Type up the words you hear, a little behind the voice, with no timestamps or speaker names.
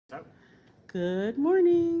So, Good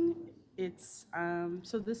morning.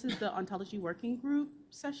 So this is the Ontology Working Group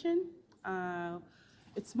session. Uh,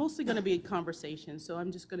 it's mostly going to be a conversation, so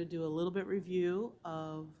I'm just going to do a little bit review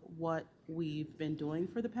of what we've been doing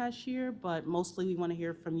for the past year, but mostly we want to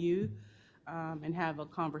hear from you and have a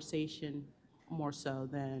conversation more so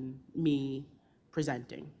than me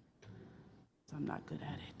presenting. I'm not good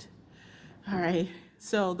at it. All right.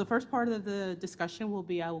 So the first part of the discussion will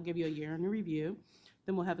be I will give you a year in review.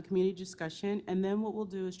 Then we'll have a community discussion. And then what we'll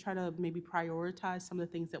do is try to maybe prioritize some of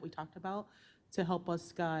the things that we talked about to help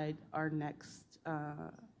us guide our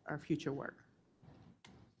future work.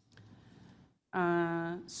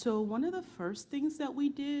 So one of the first things that we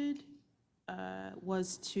did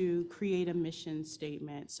was to create a mission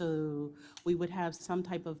statement. So we would have some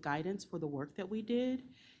type of guidance for the work that we did.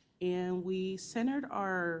 And we centered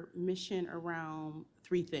our mission around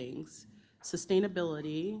three things: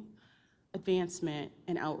 sustainability, advancement,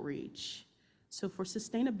 and outreach. So for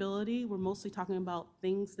sustainability, we're mostly talking about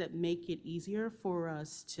things that make it easier for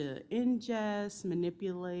us to ingest,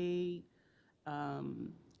 manipulate,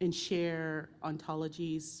 and share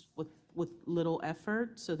ontologies with little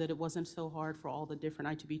effort so that it wasn't so hard for all the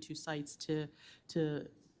different I2B2 sites to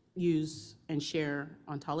use and share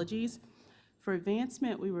ontologies. For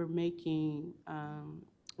advancement, we're going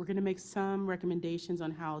to make some recommendations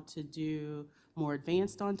on how to do more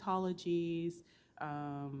advanced ontologies,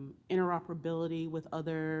 interoperability with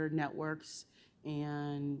other networks,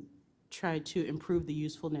 and try to improve the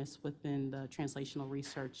usefulness within the translational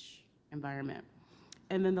research environment.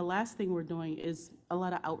 And then the last thing we're doing is a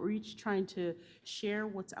lot of outreach, trying to share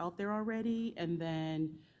what's out there already, and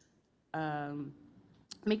then um,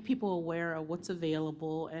 make people aware of what's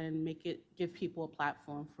available and give people a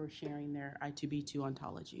platform for sharing their I2B2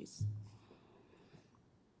 ontologies.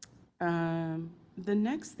 The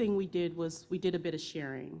next thing we did was we did a bit of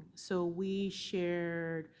sharing. So we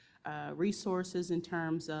shared resources in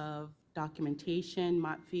terms of documentation.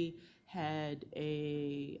 Matfi had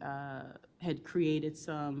created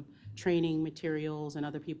some training materials, and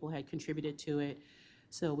other people had contributed to it.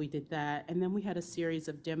 So we did that. And then we had a series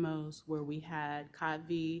of demos where we had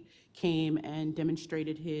Kadvi came and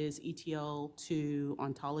demonstrated his ETL2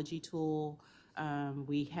 ontology tool.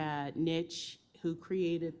 We had Niche, who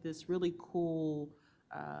created this really cool,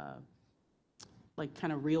 uh, like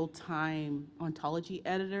kind of real-time ontology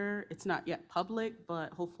editor. It's not yet public,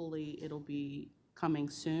 but hopefully it'll be coming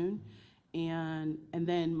soon. And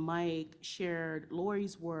then Mike shared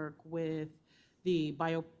Lori's work with the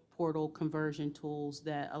bioportal conversion tools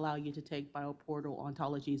that allow you to take bioportal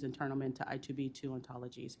ontologies and turn them into I2B2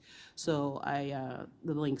 ontologies. So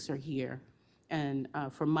the links are here. And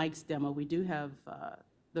for Mike's demo, we do have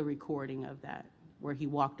the recording of that, where he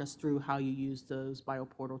walked us through how you use those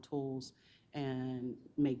bioportal tools and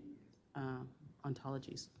make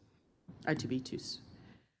ontologies, I2B2s.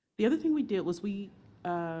 The other thing we did was we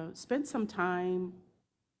spent some time,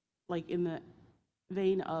 like in the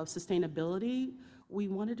vein of sustainability. We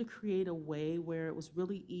wanted to create a way where it was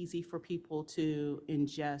really easy for people to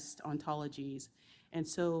ingest ontologies. And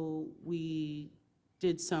so we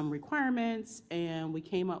did some requirements, and we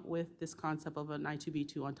came up with this concept of an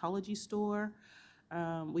I2B2 ontology store.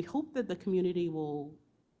 We hope that the community will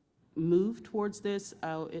move towards this.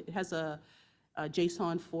 It has a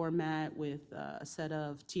JSON format with a set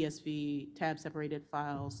of TSV tab-separated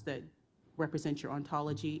files that represent your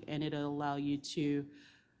ontology, and it'll allow you to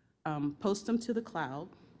post them to the cloud,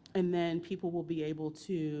 and then people will be able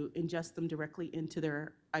to ingest them directly into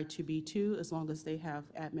their I2B2 as long as they have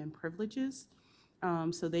admin privileges.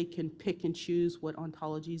 So they can pick and choose what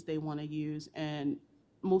ontologies they want to use. And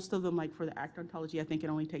most of them, like for the ACT ontology, I think it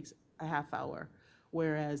only takes a half hour,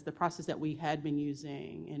 whereas the process that we had been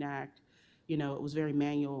using in ACT, it was very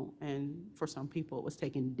manual, and for some people it was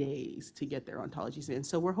taking days to get their ontologies in.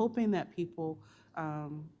 So we're hoping that people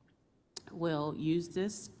will use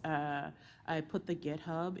this. I put the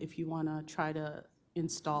GitHub if you want to try to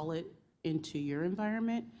install it into your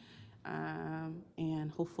environment.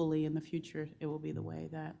 And hopefully in the future, it will be the way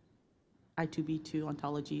that I2B2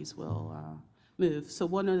 ontologies will move. So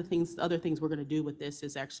one of the other things we're going to do with this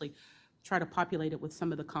is actually try to populate it with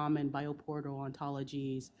some of the common bioportal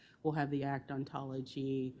ontologies. We'll have the ACT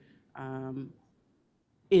ontology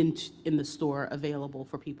in the store available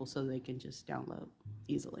for people so they can just download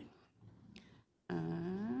easily.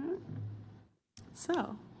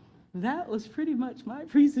 So that was pretty much my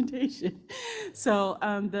presentation. So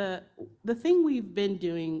the thing we've been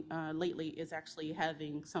doing lately is actually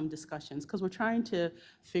having some discussions, because we're trying to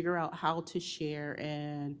figure out how to share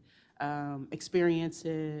and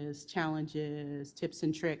experiences, challenges, tips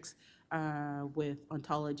and tricks with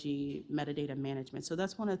ontology metadata management. So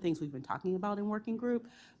that's one of the things we've been talking about in working group,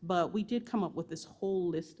 but we did come up with this whole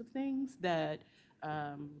list of things that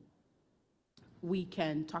we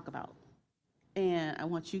can talk about. And I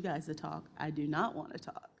want you guys to talk. I do not want to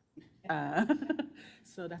talk. Uh,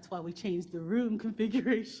 so that's why we changed the room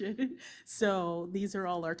configuration. So these are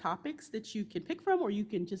all our topics that you can pick from, or you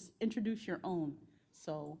can just introduce your own.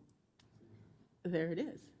 So there it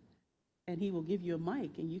is. And he will give you a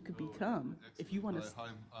mic, and you could become, if you want to. Hi,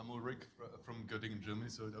 I'm Ulrich from Göttingen, Germany.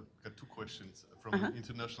 So I've got two questions from an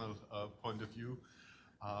international point of view.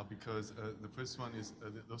 Because the first one is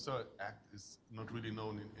the DOSA Act is not really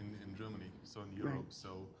known in Germany, so in Europe. Right.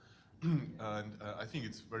 So, and I think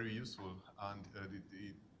it's very useful. And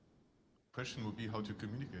the question would be how to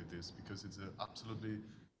communicate this, because it's an absolutely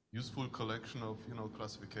useful collection of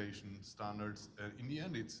classification standards. In the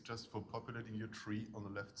end, it's just for populating your tree on the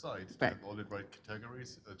left side to have all the right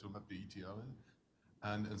categories to map the ETL in.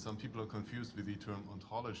 And some people are confused with the term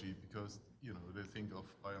ontology because they think of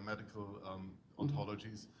biomedical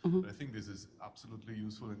ontologies. But I think this is absolutely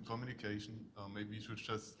useful in communication. Maybe you should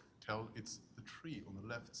just tell it's the tree on the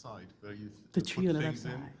left side where you put things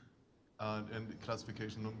in, and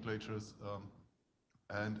classification nomenclatures.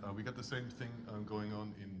 And we got the same thing going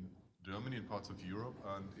on in Germany and parts of Europe,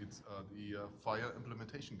 and it's the FIRE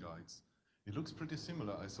implementation guides. It looks pretty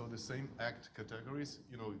similar. I saw the same ACT categories.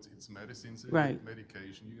 It's medicines, right.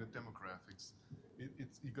 Medication. You got demographics.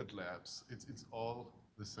 You got labs. It's all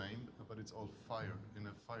the same, but it's all FIRE in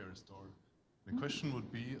a FIRE store. The question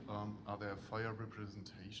would be: are there FIRE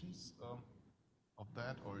representations of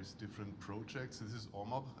that, or is different projects? This is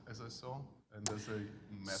OMOP, as I saw, and there's a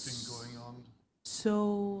mapping going on.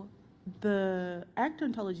 So the ACT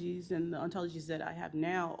ontologies and the ontologies that I have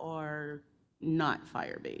now are not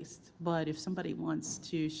FIRE-based, but if somebody wants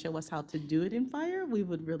to show us how to do it in FIRE, we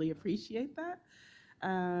would really appreciate that.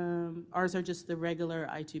 Ours are just the regular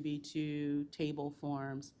I2B2 table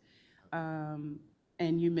forms. And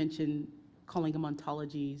you mentioned calling them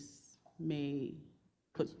ontologies may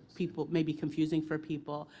be confusing for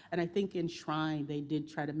people. And I think in Shrine, they did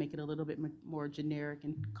try to make it a little bit more generic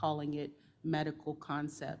and calling it medical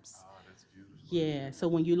concepts. Ah, that's beautiful. Yeah, so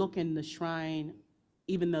when you look in the Shrine,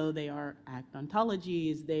 even though they are ACT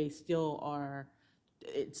ontologies, they still are,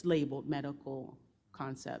 it's labeled medical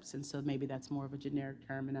concepts. And so maybe that's more of a generic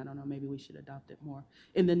term, and I don't know, maybe we should adopt it more.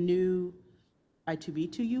 In the new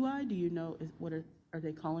I2B2 UI, do you know, are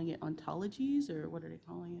they calling it ontologies, or what are they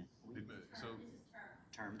calling it? So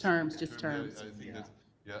Terms, just terms. Yeah, I think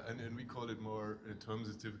that's, and we call it more, terms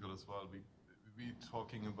is difficult as well. We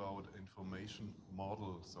talking about information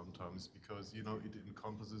model sometimes because, it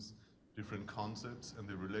encompasses different concepts and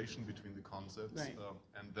the relation between the concepts, right.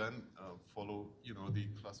 And then follow, the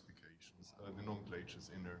classifications, the nomenclatures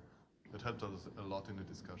in there. That helped us a lot in the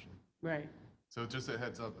discussion. Right. So just a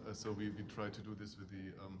heads up, so we try to do this with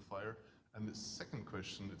the FIRE. And the second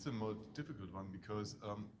question, it's a more difficult one because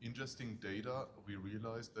ingesting data, we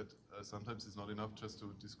realized that sometimes it's not enough just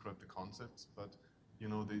to describe the concepts, but the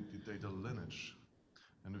data lineage.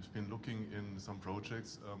 And we've been looking in some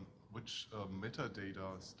projects which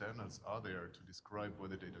metadata standards are there to describe where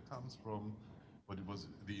the data comes from, what it was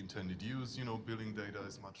the intended use. Billing data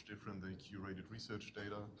is much different than curated research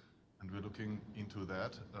data. And we're looking into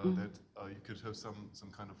that, that you could have some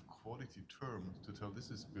kind of quality term to tell this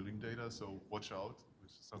is billing data, so watch out,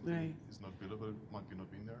 which is something right. is not billable, might be not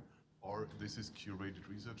in there, or this is curated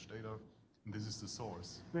research data, and this is the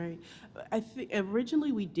source. Right. I think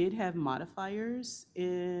originally we did have modifiers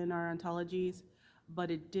in our ontologies, but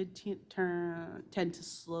it did tend to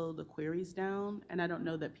slow the queries down, and I don't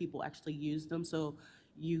know that people actually use them. So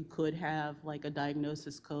you could have like a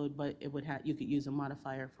diagnosis code, but you could use a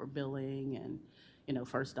modifier for billing and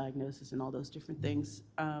first diagnosis and all those different things.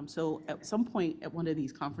 So at some point at one of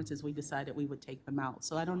these conferences, we decided we would take them out.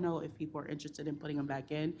 So I don't know if people are interested in putting them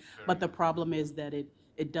back in, but the problem is that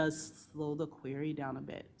it does slow the query down a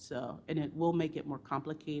bit. So, and it will make it more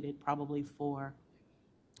complicated probably for,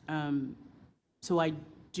 so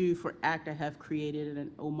for ACT, I have created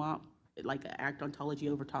an OMOP, like an ACT ontology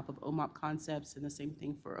over top of OMOP concepts, and the same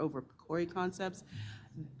thing for over PCORI concepts.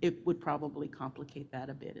 It would probably complicate that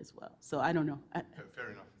a bit as well. So I don't know.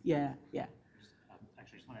 Fair enough. Yeah. Actually, I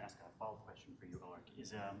just want to ask a follow-up question for you,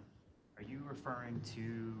 Ulrich. Are you referring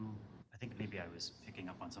to, I think maybe I was picking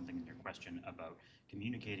up on something in your question about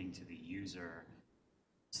communicating to the user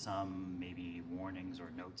some maybe warnings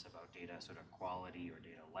or notes about data sort of quality or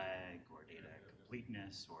data lag or data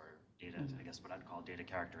completeness or data, I guess what I'd call data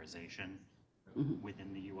characterization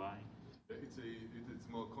within the UI? It's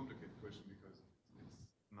a more complicated question because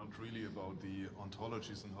not really about the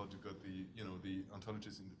ontologies and how to get the, the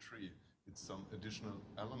ontologies in the tree. It's some additional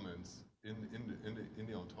elements in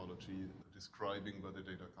the ontology describing where the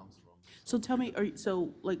data comes from. So tell me,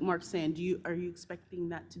 so like Mark's saying, are you expecting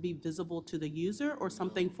that to be visible to the user or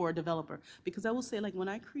something for a developer? Because I will say, like, when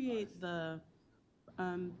I create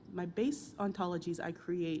my base ontologies, I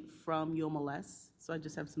create from UMLS. So I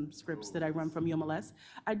just have some scripts that I run from UMLS.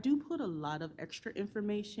 I do put a lot of extra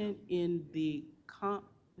information in the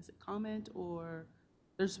is it comment, or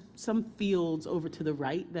there's some fields over to the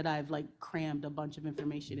right that I've like crammed a bunch of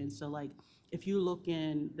information in. So like if you look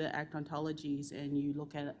in the ACT ontologies and you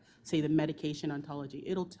look at, say, the medication ontology,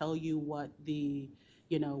 it'll tell you what the,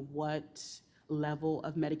 what level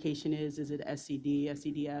of medication is. Is it SCD,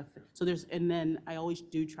 SCDF? So there's, and then I always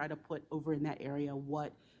do try to put over in that area,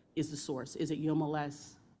 what is the source? Is it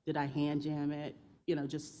UMLS? Did I hand jam it?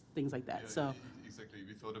 Just things like that. Yeah, so exactly.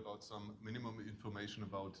 We thought about some minimum information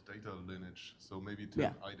about data lineage. So maybe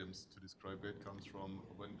 10 items to describe where it comes from,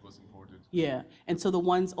 when it was imported. Yeah, and so the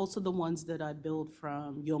ones that I build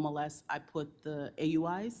from UMLS, I put the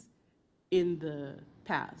AUIs in the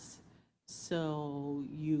paths. So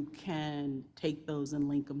you can take those and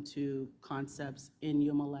link them to concepts in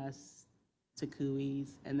UMLS, to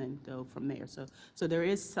CUIs, and then go from there. So there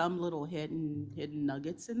is some little hidden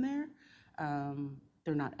nuggets in there.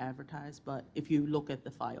 They're not advertised, but if you look at the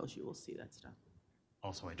files, you will see that stuff.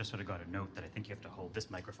 Also, I just sort of got a note that I think you have to hold this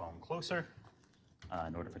microphone closer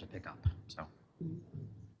in order for it to pick up. So,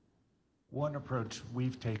 one approach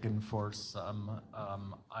we've taken for some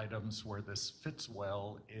items where this fits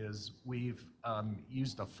well is we've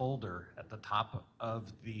used a folder at the top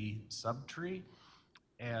of the subtree,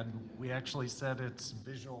 and we actually set its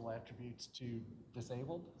visual attributes to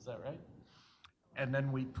disabled. Is that right? And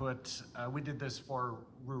then we did this for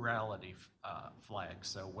rurality flags.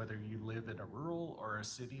 So whether you live in a rural or a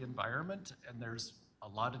city environment, and there's a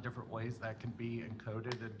lot of different ways that can be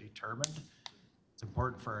encoded and determined. It's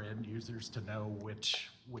important for our end users to know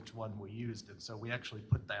which one we used. And so we actually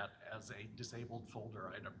put that as a disabled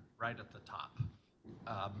folder item right at the top.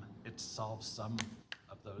 It solves some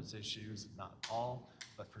of those issues, not all,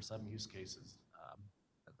 but for some use cases,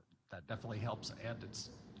 that definitely helps, and it's,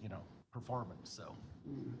 performance, so.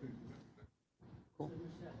 Cool.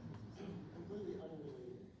 Completely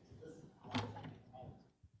unrelated to this,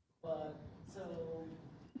 but so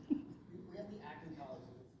we have the ACT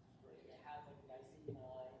ontology, which is great. It has like the ICD-9,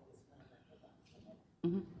 this kind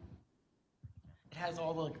of It has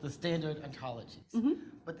all the standard ontologies.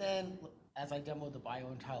 But then, as I demoed the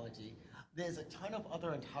bio-ontology, there's a ton of other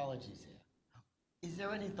ontologies here. Is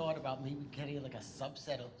there any thought about maybe getting like a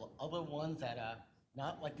subset of other ones that are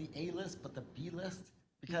not like the A list, but the B list?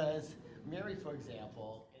 Because Mary, for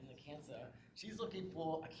example, in the cancer, she's looking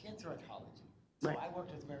for a cancer ontology. So Right. I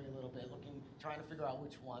worked with Mary a little bit, trying to figure out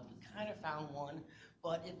which ones. We kind of found one,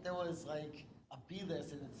 but if there was like a B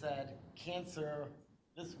list and it said cancer,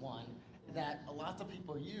 this one, that a lot of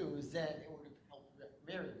people use, then it would help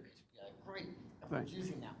Mary, because she'd be like, great, everyone's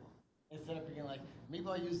using that one. Instead of being like, maybe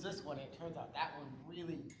I'll use this one, and it turns out that one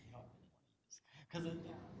really, you don't really want to use. Because it's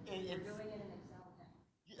Doing it in Excel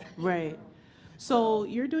now. Right. So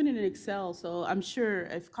you're doing it in Excel, so I'm sure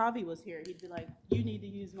if Kavi was here, he'd be like, you need to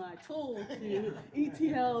use my tool to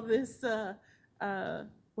ETL this,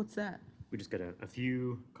 what's that? we just got a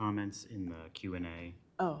few comments in the Q&A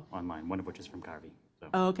online, one of which is from Carvey. So.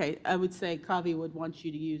 Oh, okay. I would say Kavi would want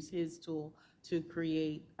you to use his tool to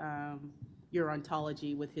create your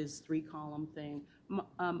ontology with his 3-column thing.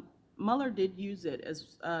 Muller did use it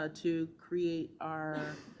as to create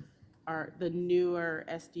the newer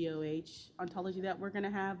SDOH ontology that we're going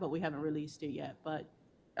to have, but we haven't released it yet. But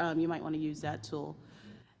you might want to use that tool.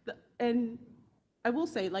 And I will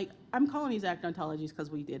say, like, I'm calling these ACT ontologies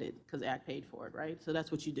because we did it, because ACT paid for it, right? So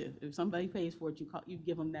that's what you do. If somebody pays for it, you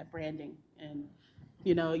give them that branding. And,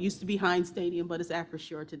 it used to be Heinz Stadium, but it's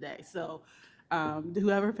Acrisure today. So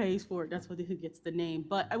whoever pays for it, that's who gets the name.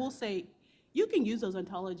 But I will say, you can use those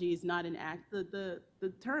ontologies not in ACT. The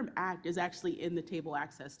term ACT is actually in the table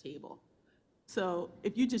access table. So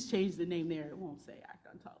if you just change the name there, it won't say ACT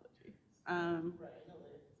ontology.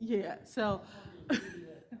 Yeah, so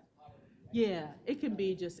yeah, it can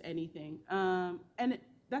be just anything. And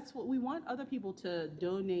that's what we want other people to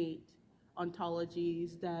donate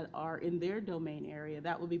ontologies that are in their domain area.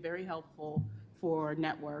 That would be very helpful for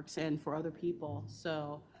networks and for other people.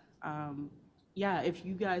 So yeah, if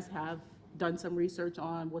you guys have done some research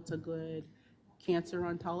on what's a good cancer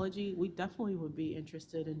ontology, we definitely would be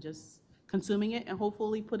interested in just consuming it and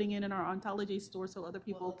hopefully putting it in our ontology store so other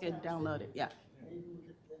people can download it. Yeah. maybe we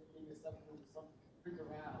could maybe figure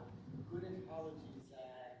out good ontologies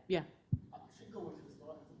that Yeah, should go into the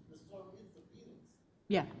storm. The storm is the feelings.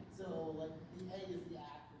 yeah, So like the A is the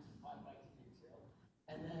act, which is defined by detail.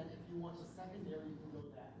 And then if you want the secondary, you can go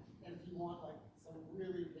that. And if you want like some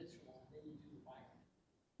really rich one, then you do the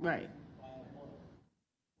right. order.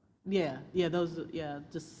 Yeah, yeah,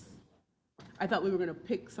 just, I thought we were gonna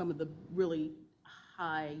pick some of the really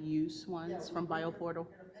high use ones from BioPortal.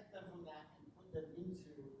 We're gonna pick them from that and put them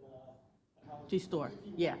into the G-Store, if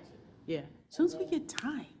you yeah, want to. yeah. As soon as we get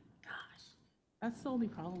time, gosh, that's the only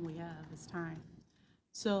problem we have is time.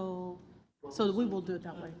 So we will do it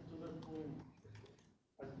that way. To that point,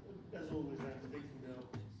 as always, I'm thinking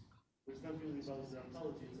that it's not really about the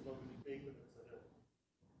ontology, it's about the data that's available.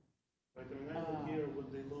 Right, I mean, I don't care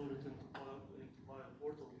when they load it into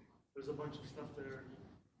BioPortal, there's a bunch of stuff there,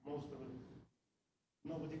 most of it,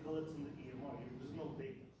 nobody collects in the EMR, there's no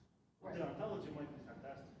data. Right. The ontology might be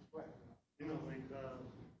fantastic. Right. You know, like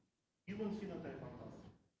human phenotype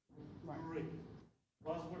ontology. Right. Great.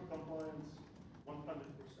 Buzzword compliance, 100%.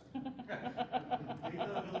 Data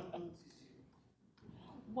availability,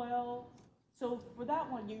 Well, so for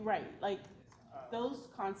that one, you're right, like, those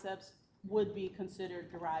concepts would be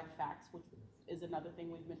considered derived facts, which is another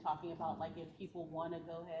thing we've been talking about, like if people wanna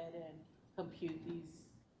go ahead and compute these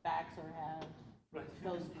facts or have right.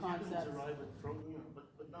 those If you concepts. can derive it from,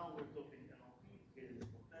 but now we're talking NLP,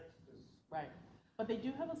 context is Right, but they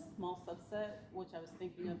do have a small subset, which I was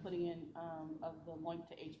thinking of putting in, of the LOINC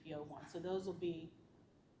to HPO one, so those will be,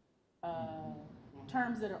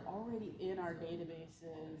 terms that are already in our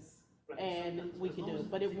databases, Right, and so we as can long do as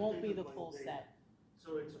it, but it it's won't be the dictated by full data. set.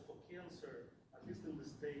 So it's for cancer, at least in the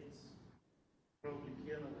States, probably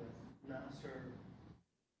Canada, NASA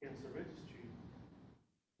Cancer Registry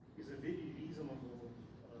is a very reasonable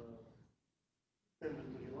standard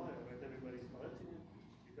to rely on, right? Everybody's collecting it,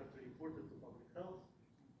 you have to report it to public health,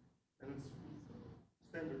 and it's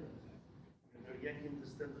standardized. I mean, they're yanking the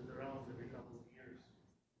standard around every couple of years,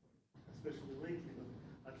 especially lately, but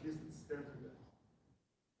at least it's standardized.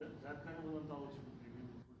 That kind of an ontology would be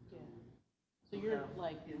really good to So you're have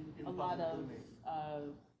like in a lot public of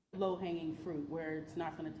domain. low-hanging fruit, where it's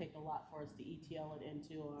not gonna take a lot for us to ETL it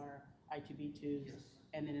into our I2B2s. Yes.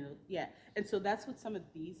 And then it'll, yeah, and so that's what some of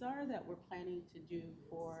these are that we're planning to do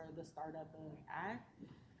for the startup of Act.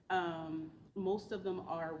 Most of them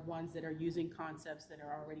are ones that are using concepts that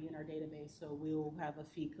are already in our database, so we'll have a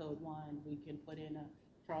fee code one, we can put in a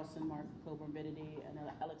tranSMART comorbidity and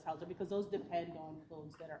an Alex Hauser, because those depend on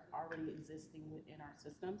codes that are already existing within our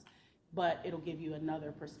systems, but it'll give you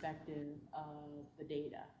another perspective of the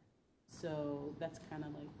data. So that's kind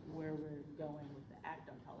of like where we're going with the Act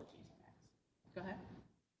ontologies next. Go ahead.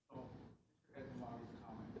 So, as Marty's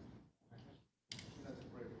comment, I think that's a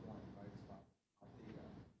great point, right? It's about data.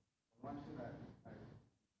 One thing that we find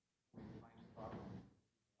the problem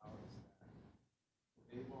out is that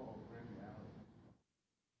able or granularity.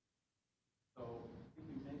 So, if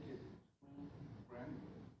you make it too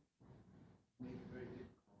granular, make it very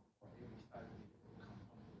difficult for every study to come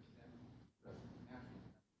from the same mapping.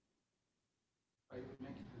 But if you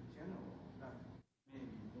make it too general, that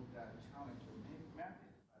maybe look at challenge to map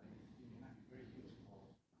it, but it may not be very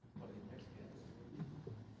useful for the investigators.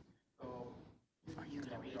 So this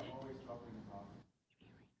means that we are always talking about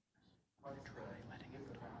what is the disadvantage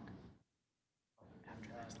of the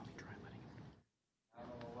granularity. I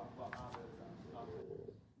don't know what others are.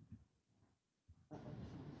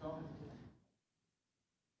 So,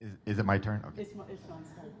 Is it my turn? Okay. It's Sean's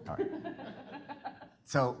turn. All right.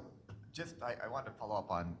 So just, I wanted to follow up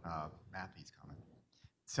on Matthew's comment.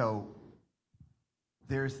 So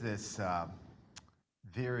there's this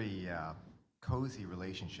very cozy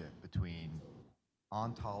relationship between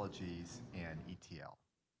ontologies and ETL,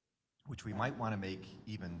 which we might want to make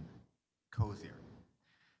even cozier.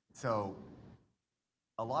 So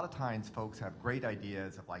a lot of times folks have great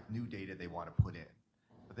ideas of like new data they want to put in,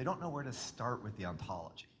 but they don't know where to start with the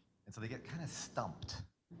ontology. And so they get kind of stumped,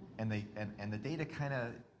 and the data kind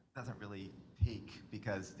of doesn't really take,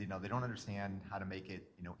 because they don't understand how to make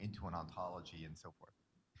it into an ontology and so forth.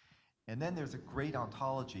 And then there's a great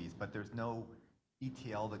ontologies, but there's no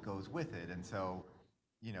ETL that goes with it. And so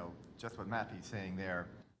just what Matthew's saying there,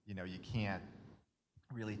 you can't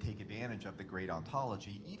really take advantage of the great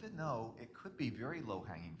ontology, even though it could be very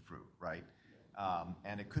low-hanging fruit, right?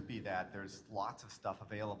 And it could be that there's lots of stuff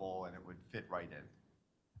available and it would fit right in.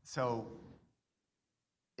 So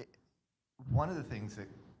one of the things that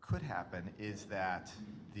could happen is that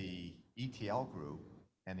the ETL group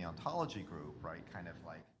and the ontology group, right, kind of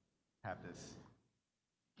like have this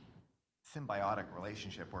symbiotic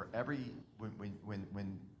relationship where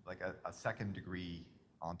when like a second degree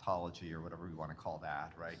ontology or whatever we want to call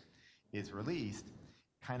that, right, is released,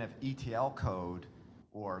 kind of ETL code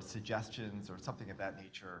or suggestions or something of that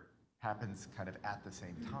nature happens kind of at the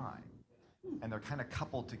same time. And they're kind of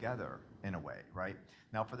coupled together in a way, right?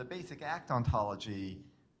 Now, for the basic ACT ontology,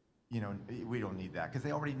 we don't need that because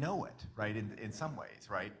they already know it, right, in some ways,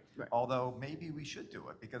 right? Right. Although maybe we should do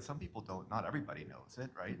it because some people don't, not everybody knows it,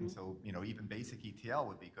 right? And so, even basic ETL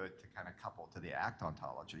would be good to kind of couple to the ACT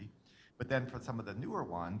ontology. But then for some of the newer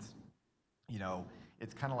ones,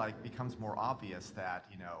 it's kind of like becomes more obvious that,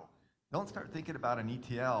 don't start thinking about an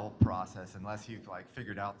ETL process unless you've like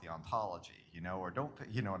figured out the ontology, or don't,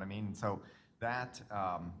 you know what I mean? So that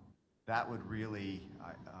would really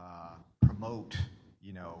promote,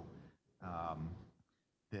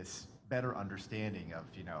 this better understanding of,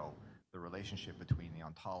 the relationship between the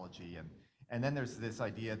ontology and then there's this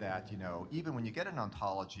idea that, even when you get an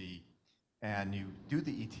ontology and you do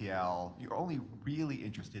the ETL, you're only really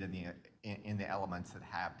interested in the elements that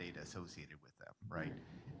have data associated with them, right?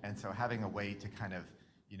 And so having a way to kind of,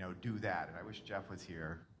 do that, and I wish Jeff was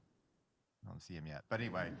here. I don't see him yet, but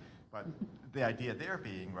anyway, but the idea there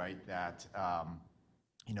being, right, that,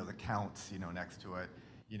 the counts, next to it,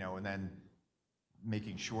 and then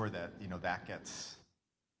making sure that, that gets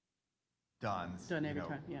done. Done every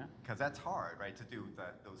time, yeah. Because that's hard, right, to do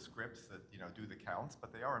those scripts that, do the counts,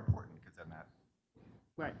 but they are important because then that.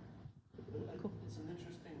 Right. Cool. It's an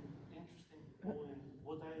interesting point.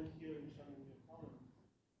 What I'm hearing, Sean, in your comment.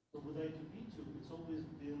 So with I2B2, it's always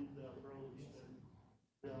been the approach that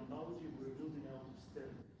the ontology we're building out of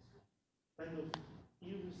standards, kind of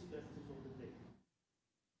irrespective of the data.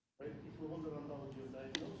 Right? If we want an ontology of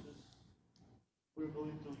diagnosis, we're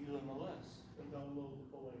going to UMLS and download the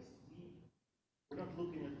whole ICD. We're not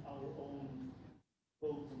looking at our own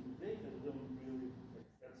codes in the data. We don't really,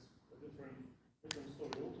 that's a different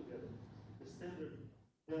story altogether.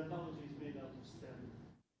 The ontology is made out of standard.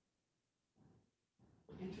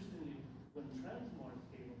 But interestingly, when tranSMART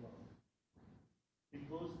came about,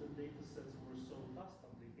 because the data sets were so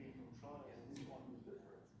custom, they came from trials and each one was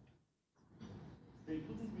different, they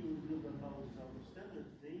couldn't really build ontologies out of standard.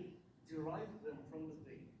 They derived them from the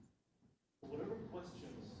data. So whatever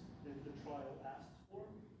questions that the trial asked for,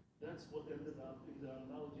 that's what ended up in the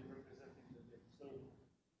ontology representing the data. So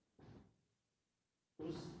it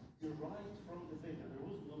was derived from the data. There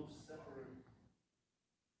was no separate.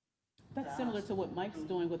 That's similar to what Mike's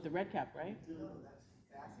doing with the REDCap, right?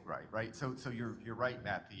 Right. So you're right,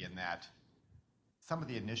 Matthew, in that some of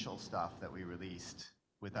the initial stuff that we released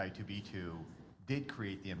with I2B2 did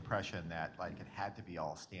create the impression that like it had to be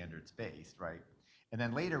all standards based, right? And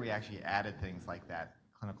then later we actually added things like that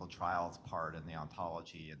clinical trials part and the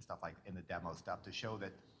ontology and stuff like in the demo stuff to show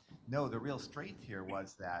that no, the real strength here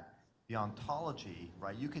was that the ontology,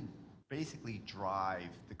 right, you can basically drive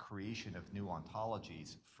the creation of new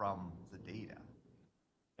ontologies from the data.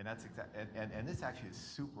 And that's and this actually is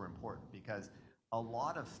super important because a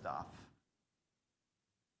lot of stuff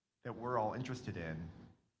that we're all interested in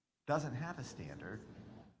doesn't have a standard,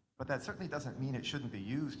 but that certainly doesn't mean it shouldn't be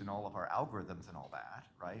used in all of our algorithms and all that,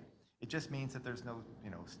 right? It just means that there's no,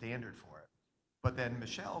 standard for it. But then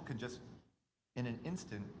Michelle can just, in an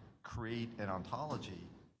instant, create an ontology,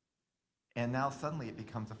 and now suddenly it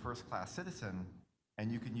becomes a first-class citizen,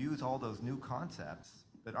 and you can use all those new concepts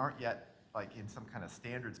that aren't yet like in some kind of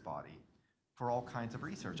standards body for all kinds of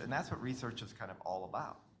research. And that's what research is kind of all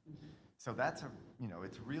about. So that's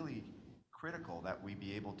it's really critical that we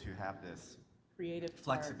be able to have this Creative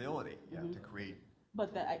flexibility, to create.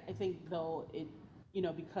 But I think though it,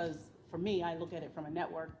 because for me, I look at it from a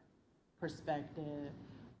network perspective,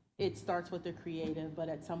 it starts with the creative, but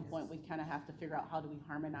at some point we kind of have to figure out how do we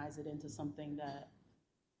harmonize it into something that,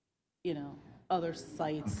 other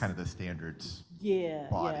sites. Kind of the standards. Yeah,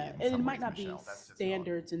 body yeah. in And it some might ways, not be Michelle. That's just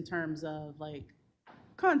standards in terms of like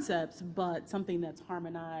concepts, but something that's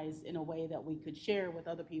harmonized in a way that we could share with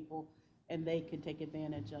other people and they could take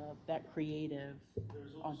advantage of that creative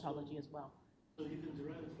ontology as well. So you can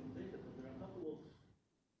derive it from data, but there are a couple of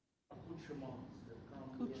accoutrements that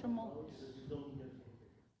come with Accoutrements. ontology that you don't get from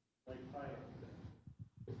data, like hierarchy.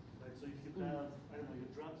 Right, so if you have, I don't know,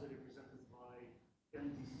 your drugs are represented by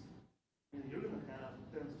MDC, and you're going to have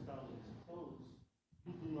tens of thousands of codes.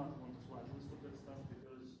 You do not want to flat list of that stuff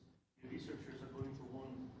because your researchers are going to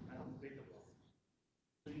want data blocks.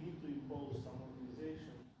 So you need to impose some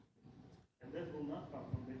organization, and that will not come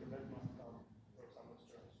from data, that must come from some external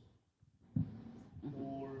source.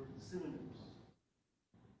 Or synonyms,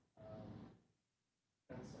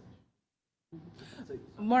 and such.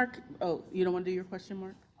 Mark, you don't want to do your question,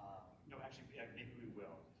 Mark? No, actually, yeah, maybe we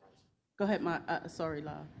will. Go ahead, sorry,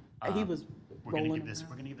 La. He was We're gonna rolling give this. around.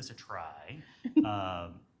 We're gonna give this a try.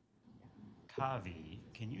 Kavi,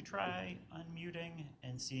 can you try unmuting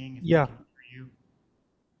and seeing if Yeah, they can hear you?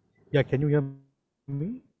 yeah. Can you hear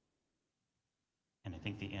me? And I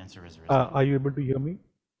think the answer is there is no. Are you able to hear me?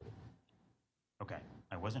 Okay,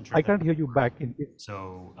 I wasn't sure I if that can't was hear you back.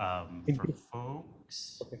 so. In For case,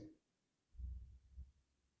 folks okay.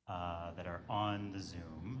 that are on the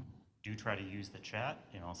Zoom, do try to use the chat,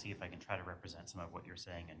 and I'll see if I can try to represent some of what you're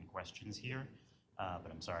saying in questions here.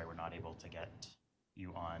 But I'm sorry, we're not able to get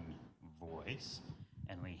you on voice.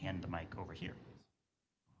 And we hand the mic over here.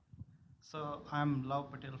 So I'm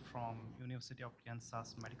Love Patel from University of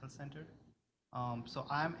Kansas Medical Center. So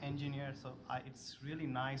I'm engineer, so it's really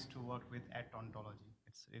nice to work with ontology.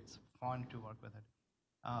 It's fun to work with it.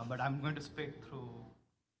 But I'm going to speak through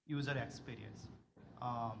user experience.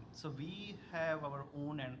 So we have our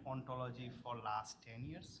own ontology for last 10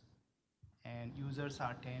 years, and users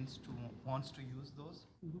wants to use those.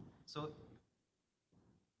 So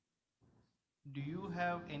do you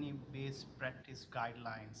have any best practice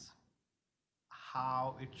guidelines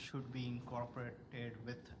how it should be incorporated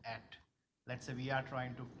with ACT? Let's say we are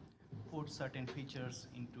trying to put certain features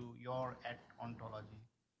into your ACT ontology,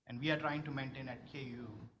 and we are trying to maintain at KU.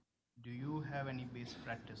 Do you have any best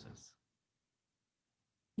practices?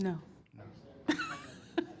 No. No. So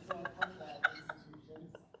I'm part of that institution.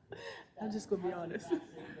 I'm just gonna be honest. They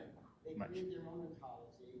create their own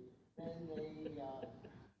ontology, then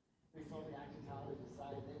they saw the ACT ontology,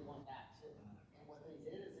 decided they want that too. And what they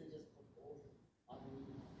did is they just put both on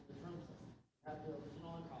the term system. Have the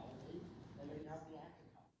original ontology, and then you have the ACT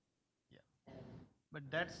ontology. Yeah. But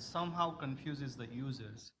that somehow confuses the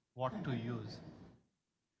users what to use.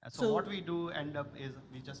 And so what we do end up is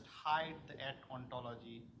we just hide the ACT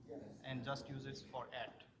ontology and just use it for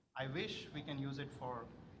ACT. I wish we can use it for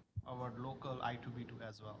our local I2B2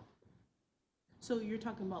 as well. So you're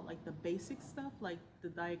talking about like the basic stuff, like the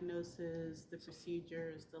diagnosis, the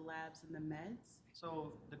procedures, the labs, and the meds?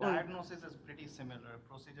 So the diagnosis is pretty similar,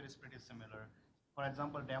 procedure is pretty similar. For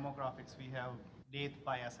example, demographics, we have death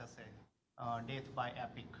by SSA, death by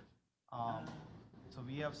EPIC. So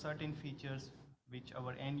we have certain features which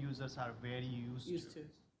our end users are very used to.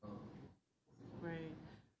 Right.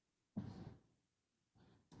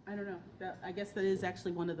 I don't know. I guess that is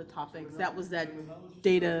actually one of the topics. That was that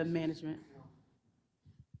data management.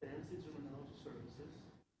 Fancy terminology services.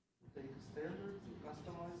 You take a standard, you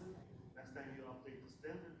customize it. Next time you update the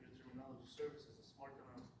standard, your terminology service is smart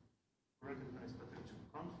enough to recognize potential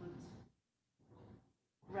conflicts.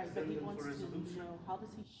 Right, but he Send them wants for to resolution. know, how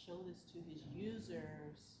does he show this to his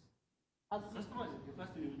users? How does he? Customize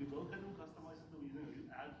it. You go ahead and customize it. You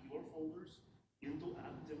add your folders into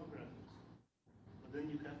add demographics. But then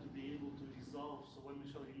you have to be able to resolve. So when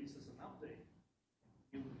Michelle releases an update,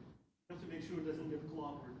 you have to make sure it doesn't get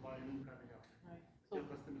clobbered by a new coming out. Right. Your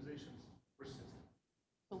customizations persist.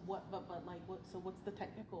 So what, but like, so what's the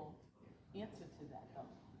technical answer to that though?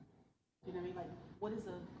 You know what I mean? Like, what is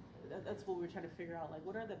that's what we're trying to figure out. Like,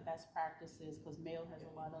 what are the best practices? Because Mayo has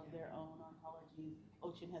a lot of their own ontologies.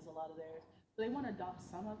 Ocean has a lot of theirs. So they want to adopt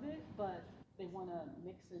some of it, but they want to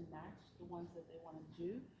mix and match the ones that they want to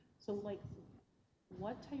do. So like,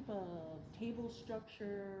 what type of table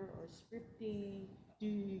structure or scripting do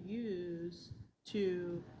you use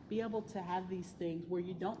to be able to have these things where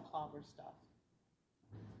you don't clobber stuff?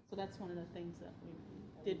 So that's one of the things that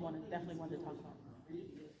we definitely want to talk about.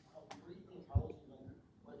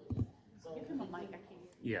 Give him a mic, I can't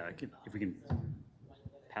hear. Yeah, if we can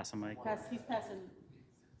pass a mic. He's passing.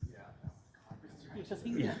 Because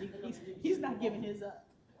he's not giving his up.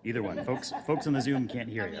 Either one. Folks on the Zoom can't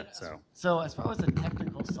hear you, so. So as far as the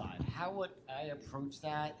technical side, how would I approach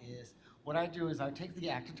that is, what I do is I take the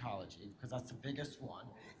ACT ontology, because that's the biggest one,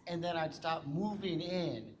 and then I'd start moving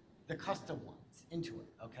in the custom ones into it,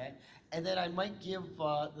 okay? And then I might give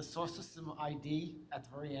the source system ID at the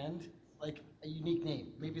very end, like a unique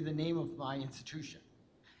name, maybe the name of my institution.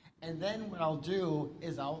 And then what I'll do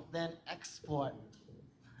is I'll then export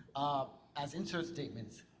as insert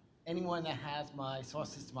statements anyone that has my source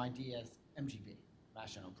system ID as MGB,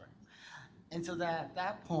 Mass General Grant. And so that at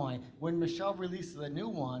that point, when Michelle releases a new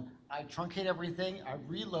one, I truncate everything, I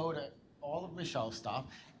reload all of Michelle's stuff,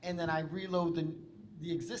 and then I reload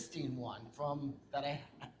the existing one from that I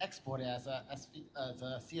exported as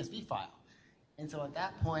a CSV file. And so at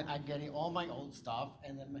that point, I'm getting all my old stuff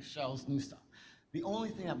and then Michelle's new stuff. The only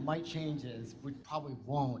thing that might change is, which probably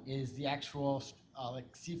won't, is the actual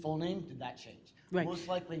like C full name. Did that change? Right. Most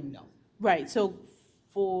likely, no. Right, so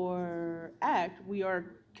for ACT, we are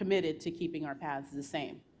committed to keeping our paths the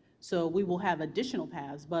same. So we will have additional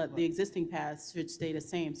paths, but the existing paths should stay the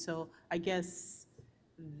same. So I guess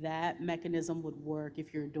that mechanism would work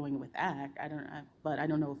if you're doing it with ACT. But I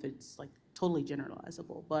don't know if it's like totally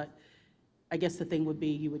generalizable. But I guess the thing would be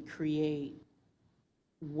you would create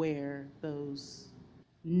where those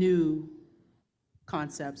new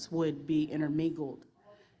concepts would be intermingled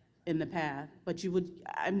in the path, but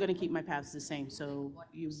I'm going to keep my paths the same, so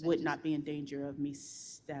you would not be in danger of me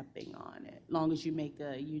stepping on it, long as you make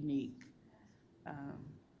a unique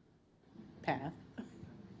path.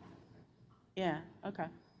 Yeah, okay.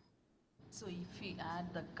 So if we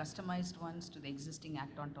add the customized ones to the existing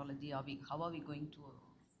ACT ontology, how are we going to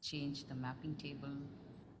change the mapping table?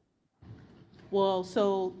 Well,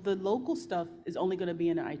 so the local stuff is only going to be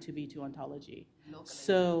in the I2B2 ontology.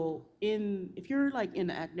 So if you're like in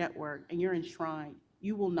the ACT network and you're enshrined,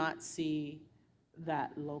 you will not see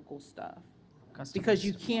that local stuff. Because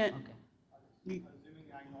you can't, Okay.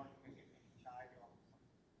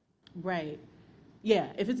 right.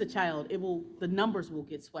 Yeah, if it's a child, the numbers will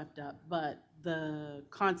get swept up, but the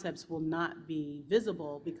concepts will not be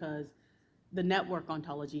visible because the network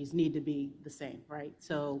ontologies need to be the same, right?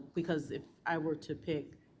 So, because if I were to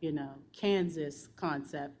pick, Kansas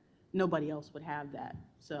concept, nobody else would have that.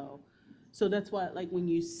 So that's why, like, when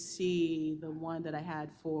you see the one that I had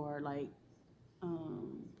for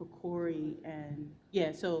Corey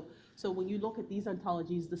so when you look at these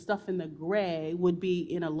ontologies, the stuff in the gray would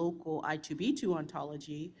be in a local I2B2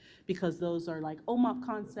 ontology because those are like OMOP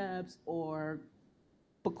concepts or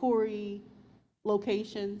Picori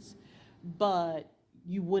locations, but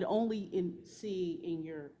you would only see in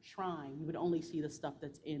your shrine, you would only see the stuff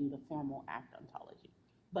that's in the formal ACT ontology.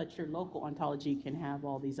 But your local ontology can have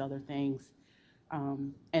all these other things,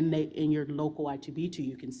 and in your local I2B2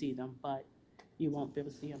 you can see them, but you won't be able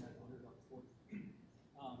to see them. Is it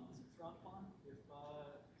frowned upon if,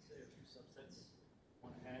 say, a few subsets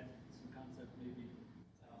want to add some concept maybe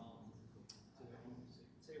to their own,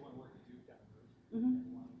 say you want to work with Duke down the road, and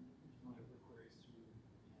you want to work queries through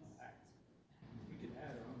ACT. We could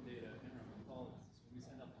add our own data in our ontologies. When we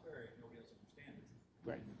send out the query, nobody else understands it.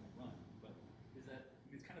 Right. It won't run. But is that, I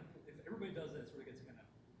mean, it's kind of, if everybody does that, it sort of gets kind of.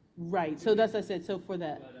 Right, so that's what I said, so for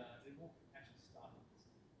that. But it won't actually stop it.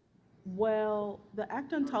 Well, the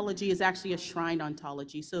ACT ontology is actually a shrine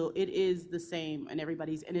ontology, so it is the same and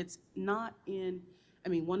it's not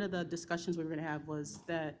one of the discussions we were gonna have was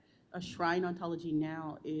that a shrine ontology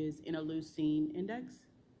now is in a leucine index.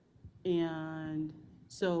 And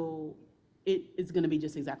so it is gonna be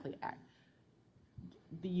just exactly ACT.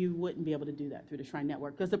 You wouldn't be able to do that through the shrine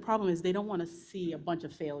network, because the problem is they don't wanna see a bunch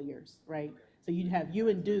of failures, right? So you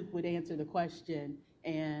and Duke would answer the question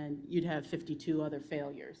and you'd have 52 other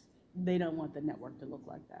failures. They don't want the network to look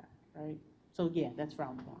like that, right? So yeah, that's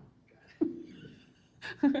frowned upon.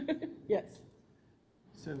 Yes.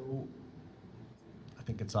 So, I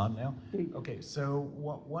think it's on now. Okay, so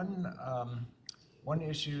one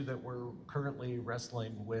issue that we're currently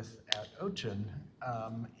wrestling with at Ocean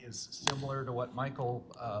is similar to what Michael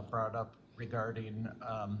brought up regarding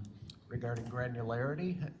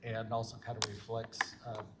granularity, and also kind of reflects,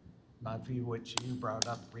 Madhvi, what you brought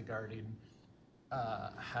up regarding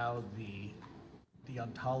how the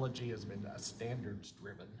ontology has been a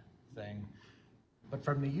standards-driven thing. But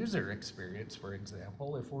from the user experience, for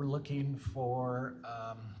example, if we're looking for,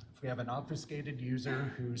 if we have an obfuscated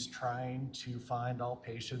user who's trying to find all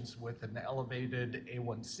patients with an elevated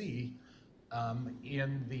A1C,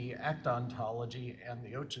 in the ACT ontology and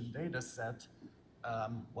the Ocean data set,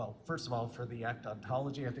 well, first of all, for the ACT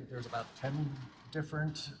ontology, I think there's about 10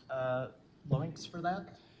 different links for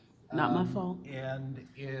that. Not my fault. And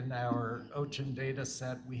in our Ocean data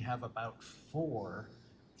set, we have about 4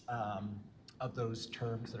 of those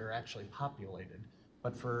terms that are actually populated.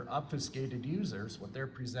 But for obfuscated users, what they're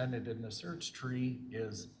presented in the search tree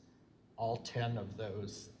is all 10 of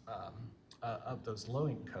those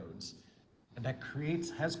loading codes. And that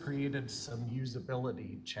has created some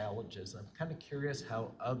usability challenges. I'm kind of curious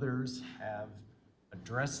how others have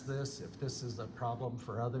addressed this, if this is a problem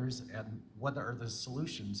for others, and what are the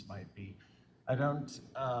solutions might be.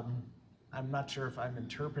 I'm not sure if I'm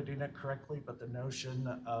interpreting it correctly, but the notion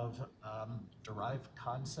of derived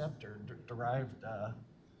concept or derived,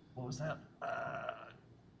 what was that?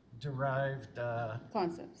 Derived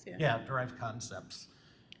concepts, yeah. Yeah, derived concepts.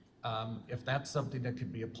 If that's something that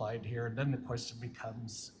could be applied here, and then the question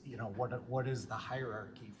becomes, what is the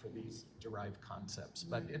hierarchy for these derived concepts?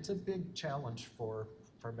 But it's a big challenge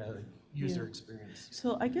from a user experience.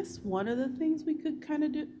 So I guess one of the things we could kind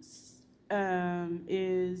of do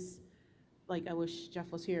is, like, I wish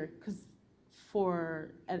Jeff was here, because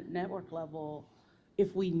at network level,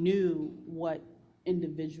 if we knew what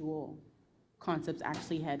individual concepts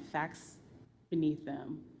actually had facts beneath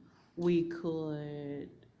them. We could,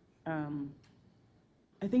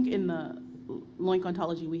 I think in the loin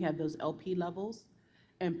ontology, we have those LP levels,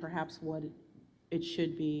 and perhaps what it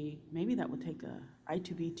should be, maybe that would take a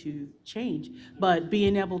I2B to change, but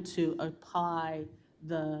being able to apply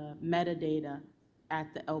the metadata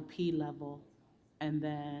at the LP level and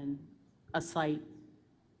then a site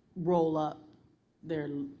roll up their,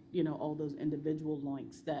 all those individual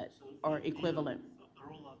links that are equivalent.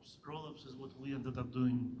 Roll-ups is what we ended up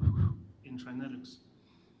doing in Trinetics.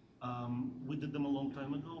 We did them a long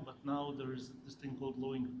time ago, but now there's this thing called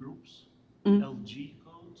lowing groups, LG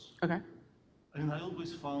codes. Okay. I mean, I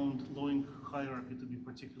always found lowing hierarchy to be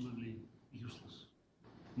particularly useless.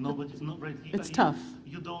 Right? It's tough.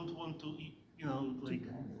 You don't want to,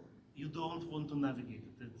 you don't want to navigate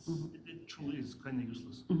it. It truly is kind of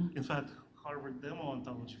useless. In fact, Harvard demo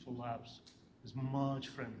ontology for labs is much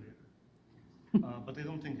friendlier, but I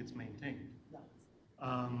don't think it's maintained.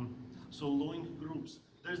 So lowing groups,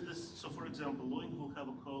 there's this, so for example, lowing will have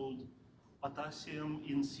a code potassium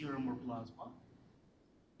in serum or plasma.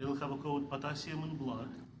 It'll have a code potassium in blood.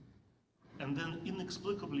 And then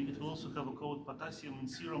inexplicably, it will also have a code potassium in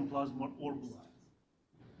serum, plasma, or blood.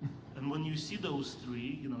 And when you see those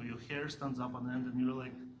three, your hair stands up on end and you're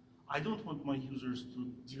like, I don't want my users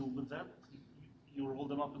to deal with that. You roll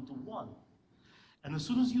them up into one. And as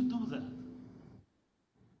soon as you do that,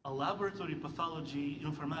 a laboratory pathology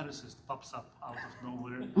informaticist pops up out of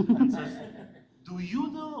nowhere and says, do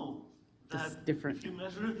you know that if you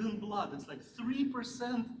measure it in blood, it's like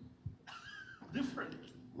 3% different?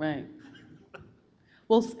 Right.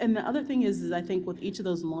 Well, and the other thing is I think with each of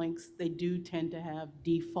those links, they do tend to have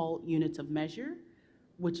default units of measure,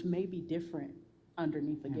 which may be different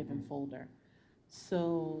underneath a given folder.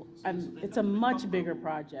 So it's a much bigger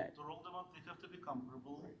project. To roll them up, they have to be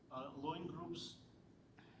comparable.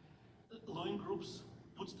 Lowing groups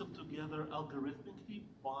puts them together algorithmically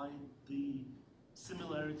by the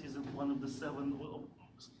similarities in one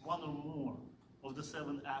or more of the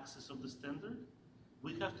 7 axes of the standard.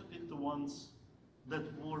 We have to pick the ones that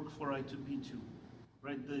work for I2B2,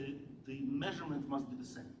 right? The measurement must be the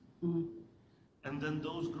same. And then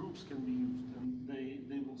those groups can be used, and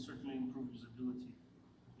they will certainly improve usability.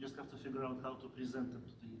 You just have to figure out how to present them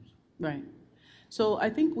to the user. Right. So I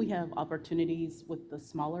think we have opportunities with the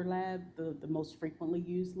smaller lab, the most frequently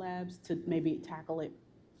used labs, to maybe tackle it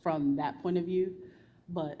from that point of view.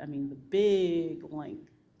 But I mean, the big link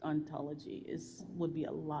ontology would be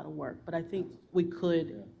a lot of work. But I think we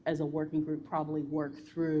could, as a working group, probably work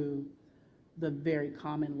through the very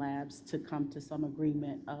common labs to come to some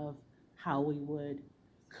agreement of how we would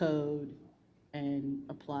code and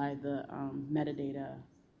apply the metadata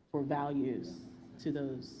for values to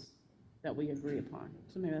those that we agree upon.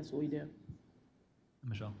 So maybe that's what we do.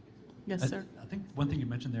 Michelle? Yes, sir. I think one thing you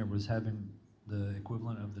mentioned there was having the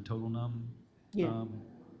equivalent of the total num. Yeah.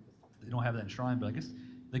 They don't have that in Shrine, but I guess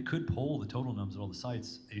they could pull the total nums at all the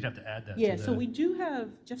sites. You'd have to add that Yeah, to so we do have,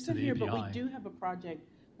 just to in the here, but we API. do have a project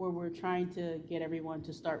where we're trying to get everyone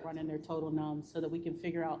to start running their total nums so that we can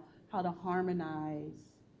figure out how to harmonize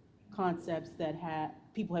concepts that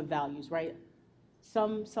people have values, right?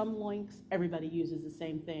 Some links, everybody uses the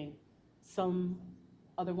same thing. Some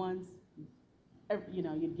other ones,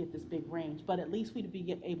 you'd get this big range, but at least we'd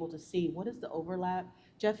be able to see what is the overlap.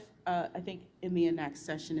 Jeff, I think in the next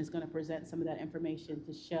session is going to present some of that information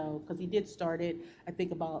to show, because he did start it. I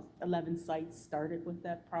think about 11 sites started with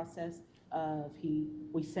that process of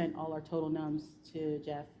we sent all our total nums to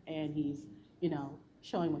Jeff, and he's,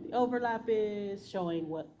 showing what the overlap is, showing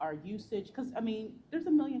what our usage, because I mean, there's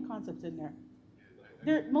a million concepts in there.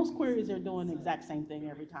 Most queries are doing the exact same thing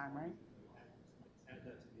every time, right?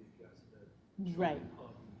 Right.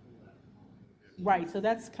 Right, so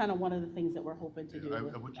that's kind of one of the things that we're hoping to do. I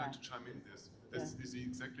would like to chime in this. This is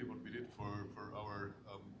exactly what we did for our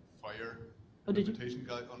fire implementation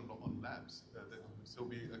guide on labs. So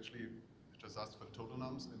we actually just asked for total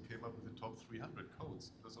nums and came up with the top 300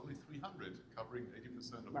 codes. There's only 300 covering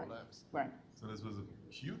 80% of our labs. Right. So this was a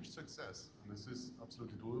huge success, and this is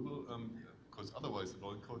absolutely doable, because otherwise the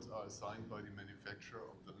log codes are assigned by the manufacturer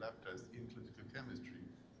of the lab test in clinical chemistry.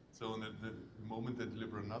 So in the moment they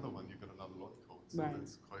deliver another one, you get another log code. So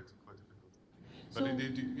that's quite difficult.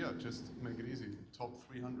 But just make it easy. Top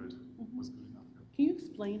 300 was good enough. Yeah. Can you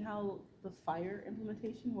explain how the fire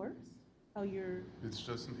implementation works? How you're... It's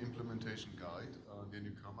just an implementation guide. Then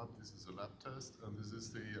you come up, this is a lab test, and this is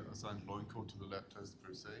the assigned loin code to the lab test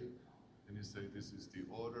per se. And you say, this is the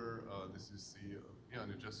order, this is the, and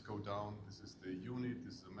you just go down, this is the unit,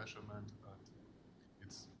 this is the measurement, and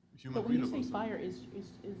it's human readable. But when you say fire,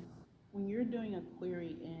 when you're doing a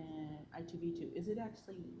query in I2B2, is it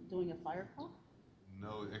actually doing a Firecrawl?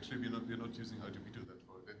 No, actually, we're not using I2B2 that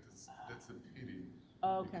for that. That's a pity.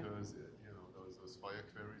 Oh, okay. Because those fire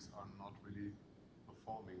queries are not really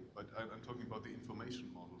performing. But I'm talking about the information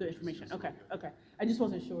model. The which is information, used okay, for- okay. I just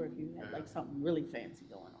wasn't sure if you had Yeah, like yeah. something really fancy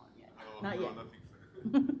going on yet. No, Not no, yet. nothing.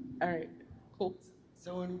 All right, cool.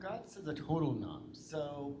 So in regards to the total nums,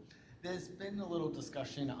 so there's been a little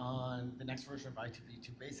discussion on the next version of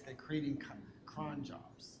ITB2 basically creating cron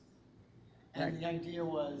jobs. And the idea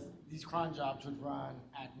was these cron jobs would run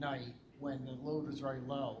at night when the load was very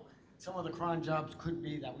low. Some of the cron jobs could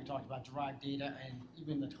be that we talked about derived data and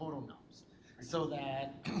even the total nums. So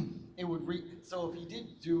that it would so if you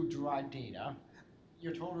did do derived data,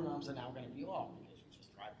 your total nums are now going to be off because you're just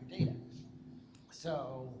deriving data.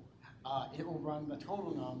 So it will run the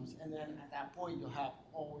total nums, and then at that point you'll have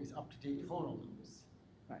always up-to-date total nums.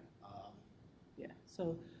 Right. Yeah,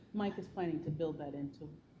 so Mike is planning to build that into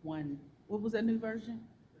one, what was that new version?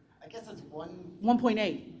 I guess it's 1.8,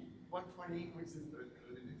 1.8. which is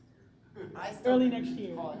Early next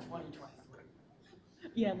year. Call it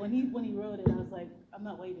 2023. Yeah, when he wrote it, I was like, I'm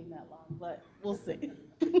not waiting that long, but we'll see.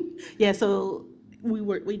 Yeah, so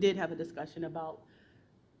we did have a discussion about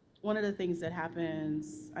one of the things that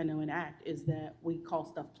happens, I know in ACT, is that we call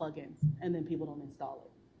stuff plugins and then people don't install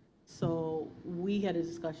it. So we had a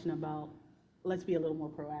discussion about, let's be a little more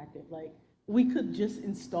proactive. Like, we could just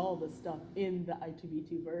install the stuff in the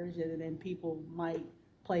I2B2 version and then people might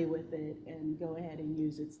play with it and go ahead and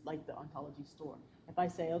use it like the Ontology store. If I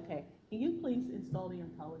say, okay, can you please install the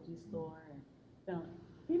Ontology store? And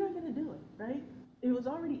you're not gonna do it, right? It was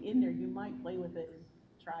already in there, you might play with it and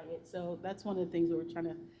try it. So that's one of the things that we're trying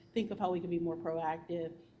to think of how we can be more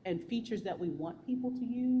proactive and features that we want people to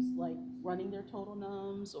use, like running their total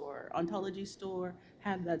nums or Ontology store,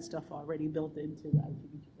 have that stuff already built into the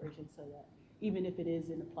I2B2 version so that even if it is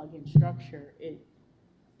in a plugin structure, it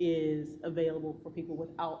is available for people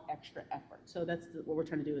without extra effort. So that's what we're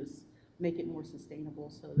trying to do is make it more sustainable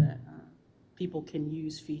so that people can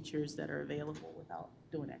use features that are available without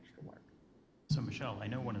doing extra work. So Michelle, I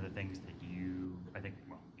know one of the things that we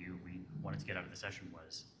wanted to get out of the session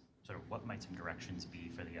was sort of what might some directions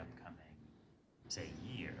be for the upcoming, say,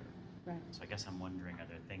 year. Right. So I guess I'm wondering, are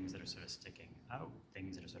there things that are sort of sticking out,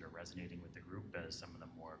 things that are sort of resonating with the group as some of the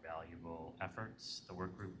more valuable efforts the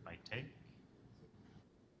work group might take?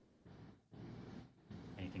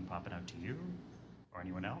 Anything popping out to you or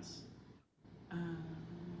anyone else? I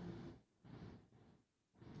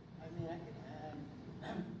mean, I can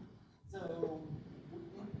add, so.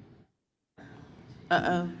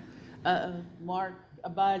 Mark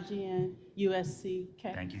Abajian, USC.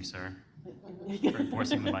 Thank you, sir, for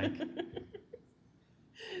enforcing the mic.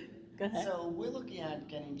 Go ahead. So we're looking at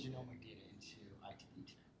getting genomic data into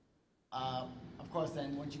ITB2. Of course,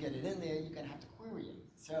 then once you get it in there, you're going to have to query it.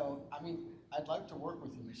 So, I mean, I'd like to work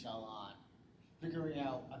with you, Michelle, on figuring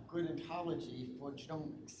out a good ontology for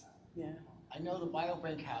genomics. Yeah. I know the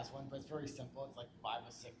biobank has one, but it's very simple. It's like 5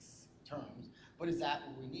 or 6 terms. But is that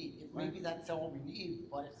what we need? Maybe that's all we need,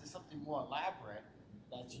 but if there's something more elaborate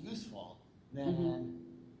that's useful, then,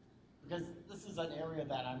 because this is an area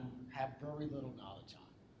that I have very little knowledge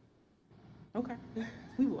on. Okay,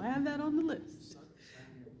 we will have that on the list.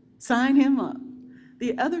 Sign him up.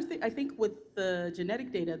 The other thing, I think with the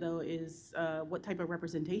genetic data though, is what type of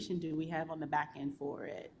representation do we have on the back end for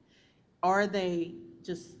it? Are they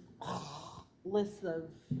just lists of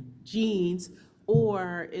genes,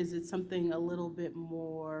 or is it something a little bit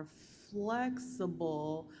more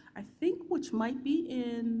flexible? I think which might be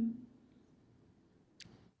in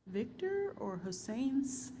Victor or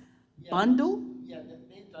Hussein's bundle. Yeah,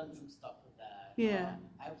 they've done some stuff with that. Yeah.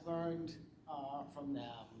 I've learned from them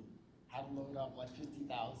how to load up like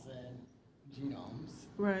 50,000 genomes.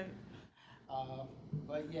 Right.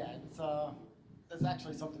 But yeah, it's that's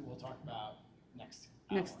actually something we'll talk about next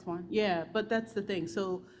hour. Next one, yeah, but that's the thing.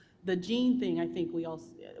 So the gene thing, I think we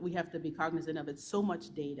have to be cognizant of. It's so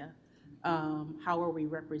much data. How are we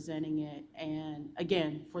representing it? And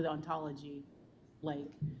again, for the ontology,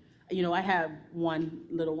 like, you know, I have one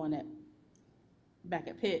little one back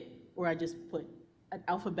at Pitt where I just put an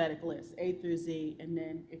alphabetic list, A through Z, and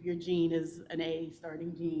then if your gene is an A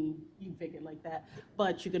starting gene, you pick it like that.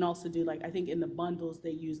 But you can also do, like, I think in the bundles,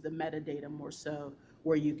 they use the metadata more so,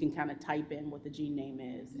 where you can kind of type in what the gene name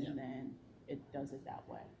is, and then it does it that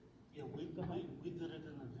way. Yeah, we did it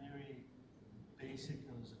in a very basic,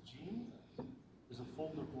 as a gene. There's a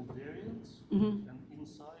folder called variants, and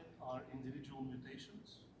inside are individual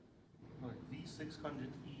mutations, like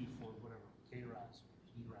V600E for whatever, KRAS,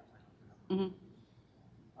 BRAF, I don't remember.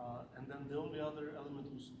 And then the only other other element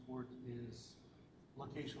we support is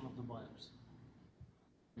location of the biopsy.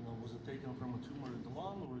 You know, was it taken from a tumor in the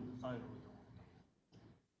lung or the thyroid?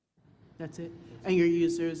 That's it? And your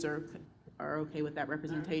users are okay with that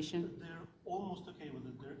representation? They're almost okay with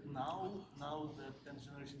it. Now that 10th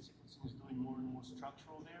generation sequencing is doing more and more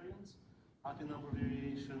structural variants, happy number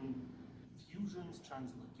variation, fusions,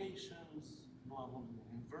 translocations, blah, blah, blah,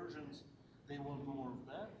 inversions, they want more of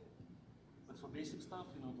that. But for basic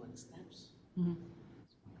stuff, you know, like SNPs. Mm-hmm.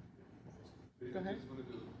 Go ahead. I just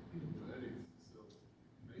wanted to edit, so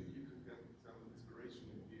maybe you could get some inspiration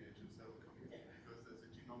in DHSL coming in, because there's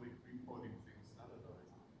a genomic reporting thing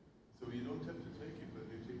standardized. So you don't have to take it,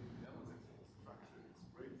 but they take the analysis structure.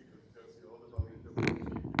 It's great because it tells you all about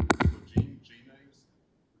interpretation. So gene names,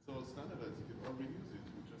 it's all standardized. You can all reuse it.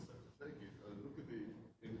 You just have to take it. Look at the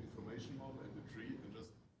information model and the tree and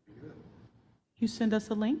just pick it up. You send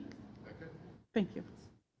us a link? Okay. Thank you.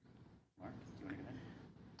 Mark, do you want to go ahead?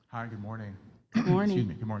 Hi, good morning. Good morning. Excuse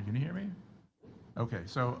me, good morning. Can you hear me? Okay,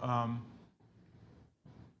 so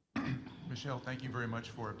Michelle, thank you very much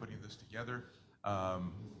for putting this together.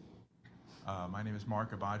 My name is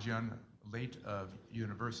Mark Abajian, late of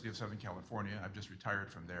University of Southern California. I've just retired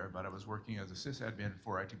from there, but I was working as a sysadmin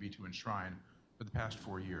for ITB2 Enshrine for the past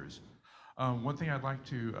 4 years. One thing I'd like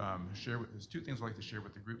to share there's two things I'd like to share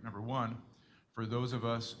with the group. Number one, for those of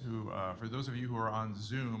you who are on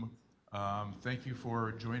Zoom, thank you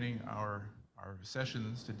for joining our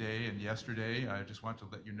sessions today and yesterday. I just want to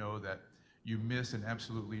let you know that you missed an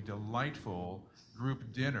absolutely delightful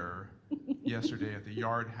group dinner yesterday at the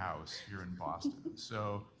Yard House here in Boston.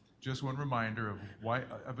 So just one reminder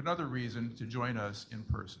of another reason to join us in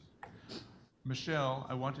person. Michelle,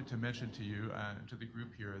 I wanted to mention to you and to the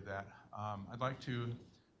group here that I'd like to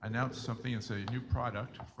announce something. It's a new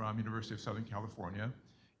product from University of Southern California.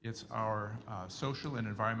 It's our social and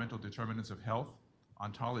environmental determinants of health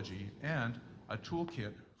ontology and a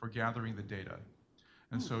toolkit for gathering the data.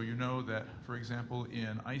 And so you know that, for example,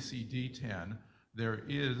 in ICD-10, there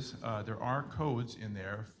are codes in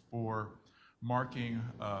there for marking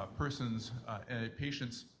a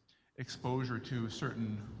patient's exposure to a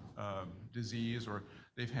certain disease, or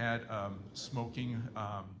they've had smoking,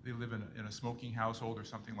 they live in a smoking household or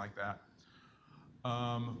something like that.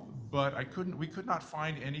 But we could not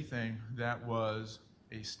find anything that was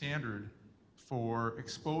a standard for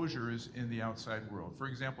exposures in the outside world. For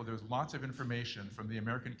example, there's lots of information from the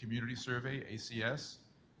American Community Survey, ACS,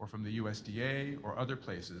 or from the USDA or other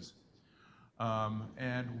places.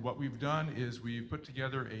 And what we've done is we've put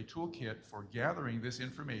together a toolkit for gathering this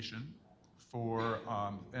information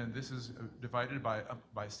and this is divided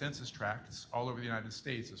by census tracts all over the United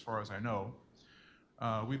States, as far as I know.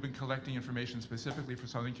 We've been collecting information specifically for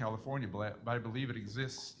Southern California, but I believe it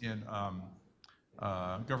exists in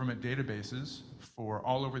government databases for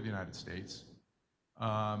all over the United States.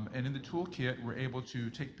 And in the toolkit, we're able to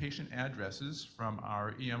take patient addresses from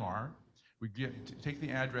our EMR. We take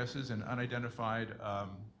the addresses and unidentified,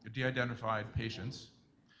 de-identified patients,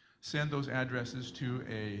 send those addresses to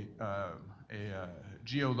a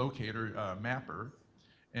geolocator mapper,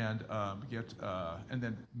 and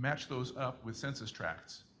then match those up with census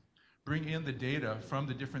tracts. Bring in the data from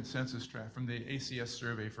the different census tracts, from the ACS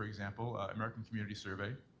survey, for example, American Community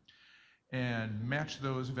Survey, and match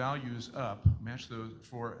those values up,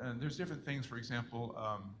 and there's different things, for example,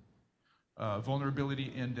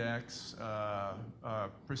 vulnerability index,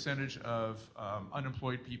 percentage of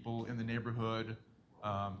unemployed people in the neighborhood,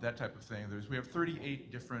 that type of thing. We have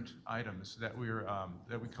 38 different items that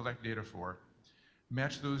we collect data for.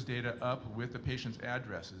 Match those data up with the patient's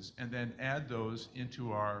addresses, and then add those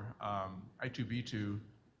into our I2B2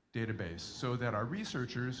 database so that our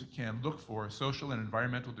researchers can look for social and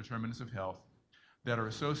environmental determinants of health that are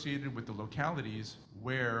associated with the localities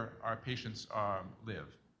where our patients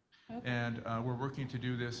live. Okay. And we're working to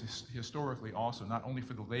do this historically also, not only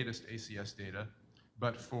for the latest ACS data,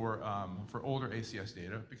 but for older ACS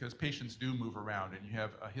data, because patients do move around and you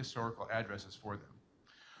have historical addresses for them.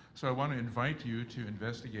 So I want to invite you to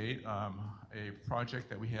investigate a project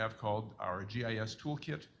that we have called our GIS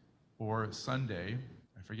Toolkit, or SUNDAE.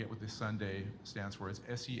 I forget what this SUNDAE stands for. It's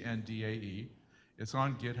SENDAE. It's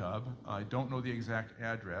on GitHub. I don't know the exact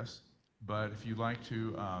address, but if you'd like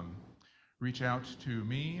to reach out to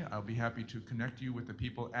me, I'll be happy to connect you with the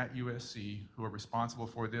people at USC who are responsible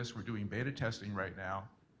for this. We're doing beta testing right now,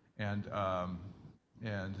 and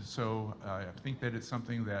so I think that it's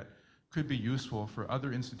something that could be useful for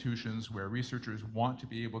other institutions where researchers want to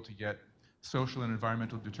be able to get social and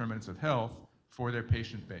environmental determinants of health for their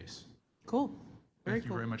patient base. Cool. Thank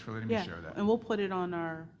you very much for letting me share that. And we'll put it on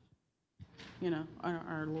our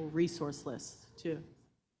our little resource list too.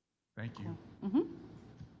 Thank you. Mm-hmm.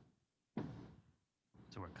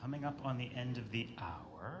 So we're coming up on the end of the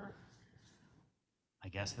hour. I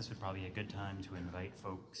guess this would probably be a good time to invite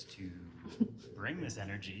folks to bring this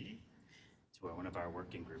energy to one of our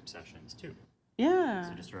working group sessions too. Yeah.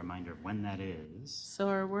 So just a reminder of when that is. So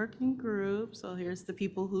our working group, so here's the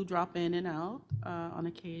people who drop in and out on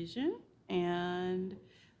occasion. And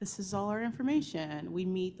this is all our information. We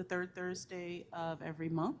meet the third Thursday of every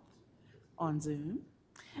month on Zoom.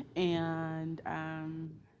 And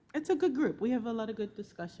it's a good group. We have a lot of good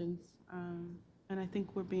discussions. And I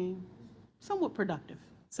think we're being somewhat productive.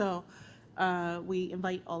 So we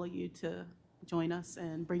invite all of you to join us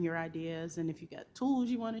and bring your ideas. And if you got tools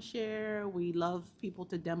you want to share, we love people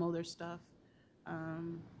to demo their stuff.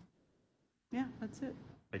 Yeah, that's it.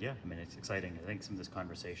 But yeah, I mean, it's exciting. I think some of this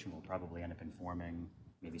conversation will probably end up informing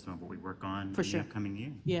maybe some of what we work on For in sure. the upcoming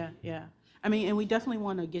year. Yeah, yeah. I mean, and we definitely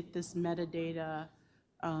want to get this metadata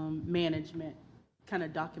management kind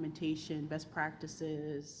of documentation, best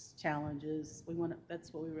practices, challenges.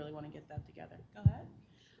 That's what we really want to get that together. Go ahead.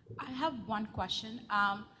 I have one question.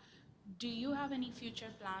 Do you have any future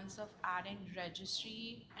plans of adding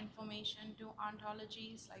registry information to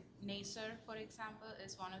ontologies? Like NASER, for example,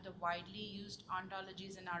 is one of the widely used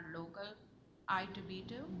ontologies in our local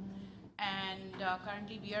I2B2. And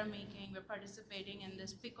currently we're participating in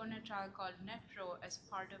this PicoNet trial called NetRow. As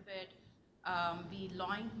part of it, we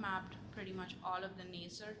line mapped pretty much all of the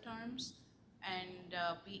NASER terms. And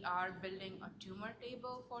we are building a tumor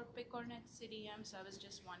table for PicoNet CDM. So I was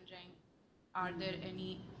just wondering, are there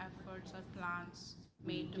any efforts or plans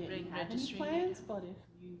made to bring registry? Any plans, but if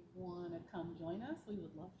you want to come join us, we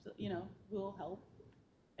would love to. We'll help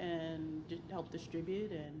and help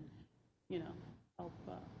distribute and help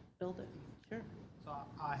build it. Sure. So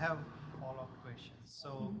I have follow-up questions.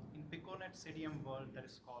 So in PicoNet CDM world, that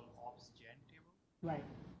is called OpsGen table. Right.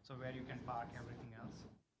 So where you can park everything else.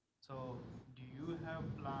 So do you have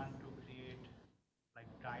plan to create like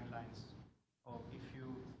guidelines, or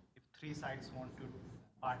if 3 sites want to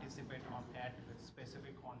participate on that with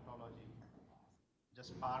specific ontology,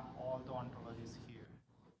 just park all the ontologies here?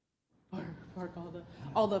 Park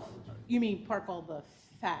you mean park all the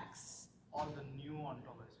facts? All the new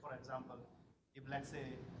ontologies. For example, if let's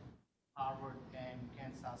say Harvard and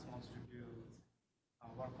Kansas wants to do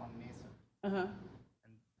work on NASER, and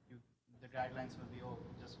the guidelines will be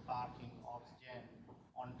just parking OpsGen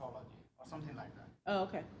ontology or something like that. Oh,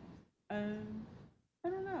 okay. I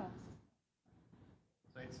don't know.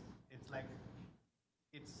 So it's like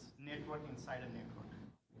it's network inside a network.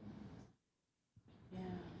 Yeah,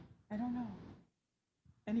 I don't know.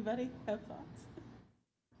 Anybody have thoughts?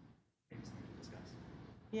 Maybe something to discuss.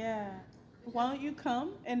 Yeah. Why don't you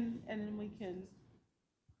come and we can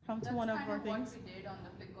come to one of our things? That's kind of what we did on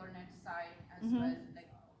the PicoNet side as Mhm. well.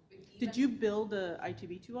 Did you build a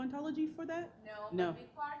I2B2 ontology for that? No. But we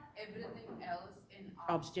park everything else in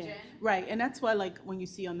OpsGen. Right, and that's why, like, when you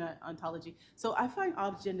see on that ontology, so I find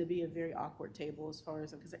OpsGen to be a very awkward table as far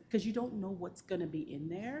as, because you don't know what's going to be in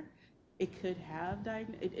there. It could have,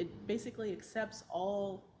 it basically accepts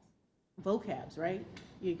all vocabs, right?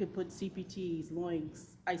 You could put CPTs,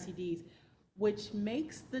 LOINCs, ICDs, which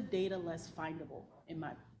makes the data less findable in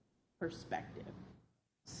my perspective.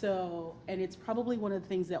 So, and it's probably one of the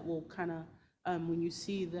things that will kind of, when you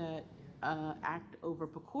see that Act over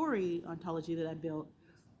PCORI ontology that I built,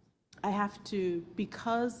 I have to,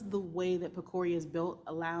 because the way that PCORI is built,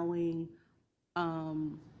 allowing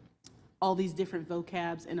all these different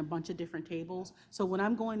vocabs in a bunch of different tables. So when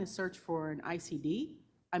I'm going to search for an ICD,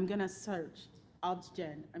 I'm going to search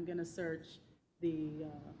OpsGen. I'm going to search the,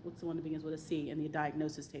 what's the one that begins with a C in the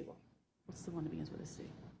diagnosis table? What's the one that begins with a C?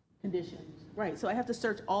 Conditions. Right, so I have to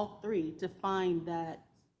search all 3 to find that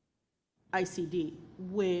ICD,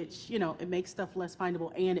 which, it makes stuff less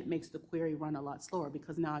findable and it makes the query run a lot slower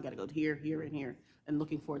because now I got to go here, here, and here and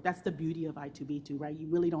looking for it. That's the beauty of I2B2, right? You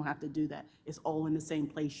really don't have to do that. It's all in the same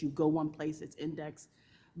place. You go one place, it's indexed.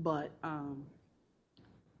 But,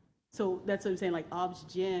 so that's what I'm saying, like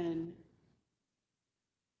OpsGen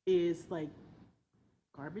is like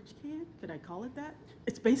garbage can? Could I call it that?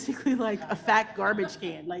 It's basically like a fact garbage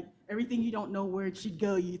can. Like everything you don't know where it should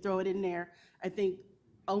go, you throw it in there. I think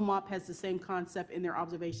OMOP has the same concept in their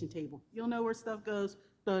observation table. You'll know where stuff goes,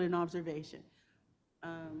 throw it in observation.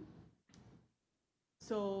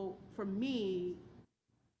 So for me,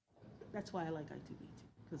 that's why I like I2B2,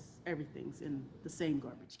 because everything's in the same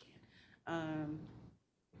garbage can.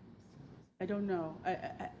 I don't know.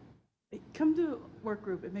 Come to work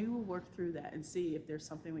group and maybe we'll work through that and see if there's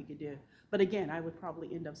something we could do. But again, I would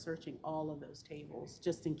probably end up searching all of those tables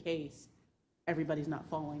just in case everybody's not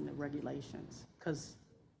following the regulations, because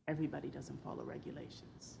everybody doesn't follow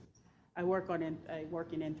regulations. I work in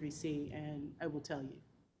N3C, and I will tell you,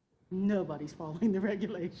 nobody's following the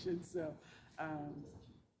regulations, so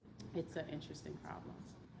it's an interesting problem.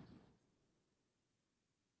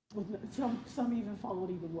 Well, some even follow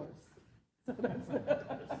it even worse.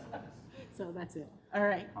 So that's it. All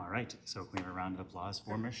right. All right, so can we have a round of applause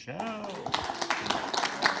for Michelle?